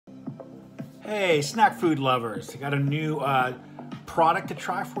Hey, snack food lovers, I got a new product to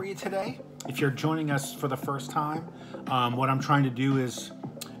try for you today. If you're joining us for the first time, what I'm trying to do is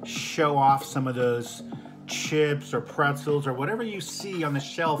show off some of those chips or pretzels or whatever you see on the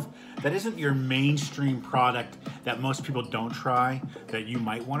shelf that isn't your mainstream product that most people don't try, that you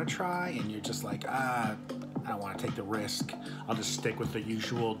might want to try, and you're just like, I don't want to take the risk. I'll just stick with the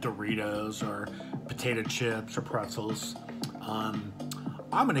usual Doritos or potato chips or pretzels.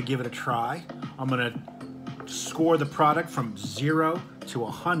 I'm gonna give it a try. I'm gonna score the product from 0 to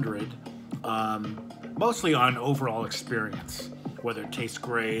 100, mostly on overall experience, whether it tastes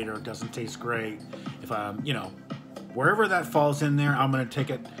great or doesn't taste great. If wherever that falls in there, I'm gonna take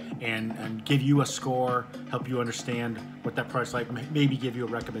it and give you a score, help you understand what that product's like, maybe give you a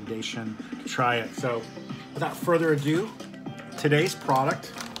recommendation to try it. So without further ado, today's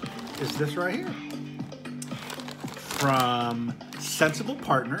product is this right here. From Sensible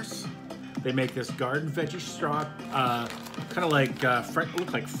Partners. They make this garden veggie straw, kind of like,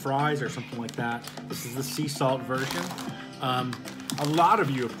 look like fries or something like that. This is the sea salt version. A lot of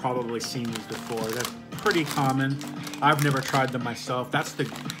you have probably seen these before. They're pretty common. I've never tried them myself. That's the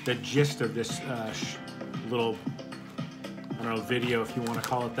gist of this little, I don't know, video, if you want to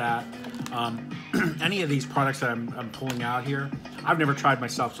call it that. Any of these products that I'm pulling out here, I've never tried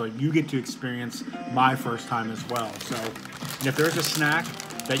myself, so you get to experience my first time as well. So, and if there's a snack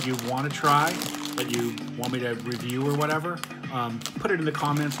that you want to try, that you want me to review or whatever, put it in the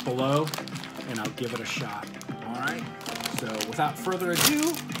comments below, and I'll give it a shot. All right. So, without further ado,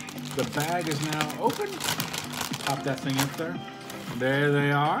 the bag is now open. Pop that thing up there. There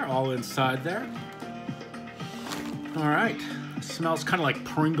they are, all inside there. All right. It smells kind of like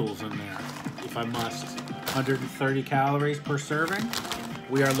Pringles in there, if I must. 130 calories per serving.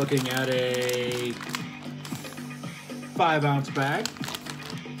 We are looking at a 5-ounce bag,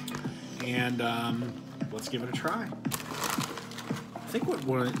 and let's give it a try. I think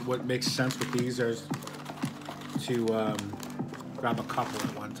what makes sense with these is to grab a couple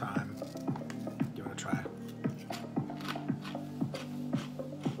at one time. Give it a try.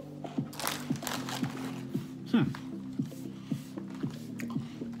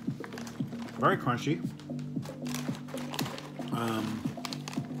 Very crunchy.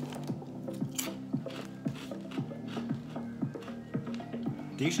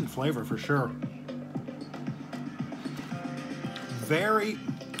 Decent flavor for sure.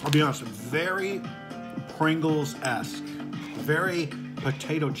 I'll be honest, very Pringles-esque, very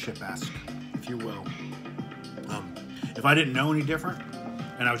potato chip-esque, if you will. If I didn't know any different,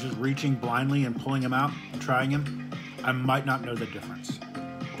 and I was just reaching blindly and pulling them out and trying them, I might not know the difference.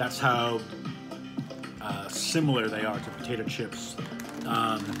 That's how similar they are to potato chips.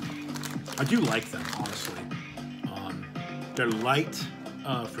 I do like them, honestly. They're light,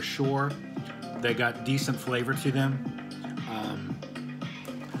 for sure. They got decent flavor to them.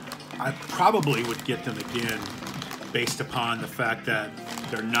 I probably would get them again based upon the fact that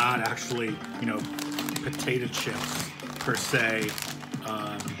they're not actually, potato chips per se.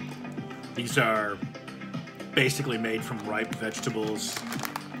 These are basically made from ripe vegetables.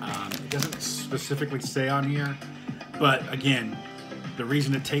 It doesn't specifically say on here, but again, the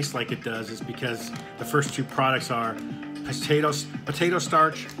reason it tastes like it does is because the first two products are potato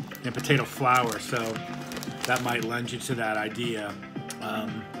starch and potato flour, so that might lend you to that idea.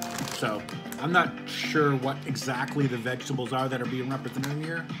 So I'm not sure what exactly the vegetables are that are being represented in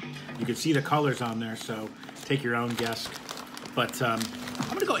here. You can see the colors on there, so take your own guess. But I'm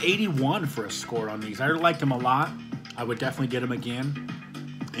gonna go 81 for a score on these. I liked them a lot. I would definitely get them again.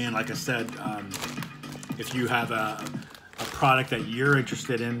 And like I said, if you have a product that you're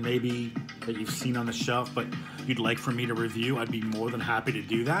interested in, maybe that you've seen on the shelf, but you'd like for me to review, I'd be more than happy to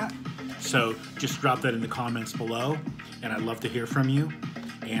do that. So just drop that in the comments below, and I'd love to hear from you.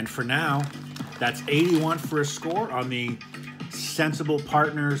 And for now, that's 81 for a score on the Sensible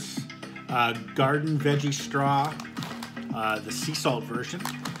Partners Garden Veggie Straw, the sea salt version.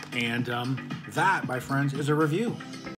 And that, my friends, is a review.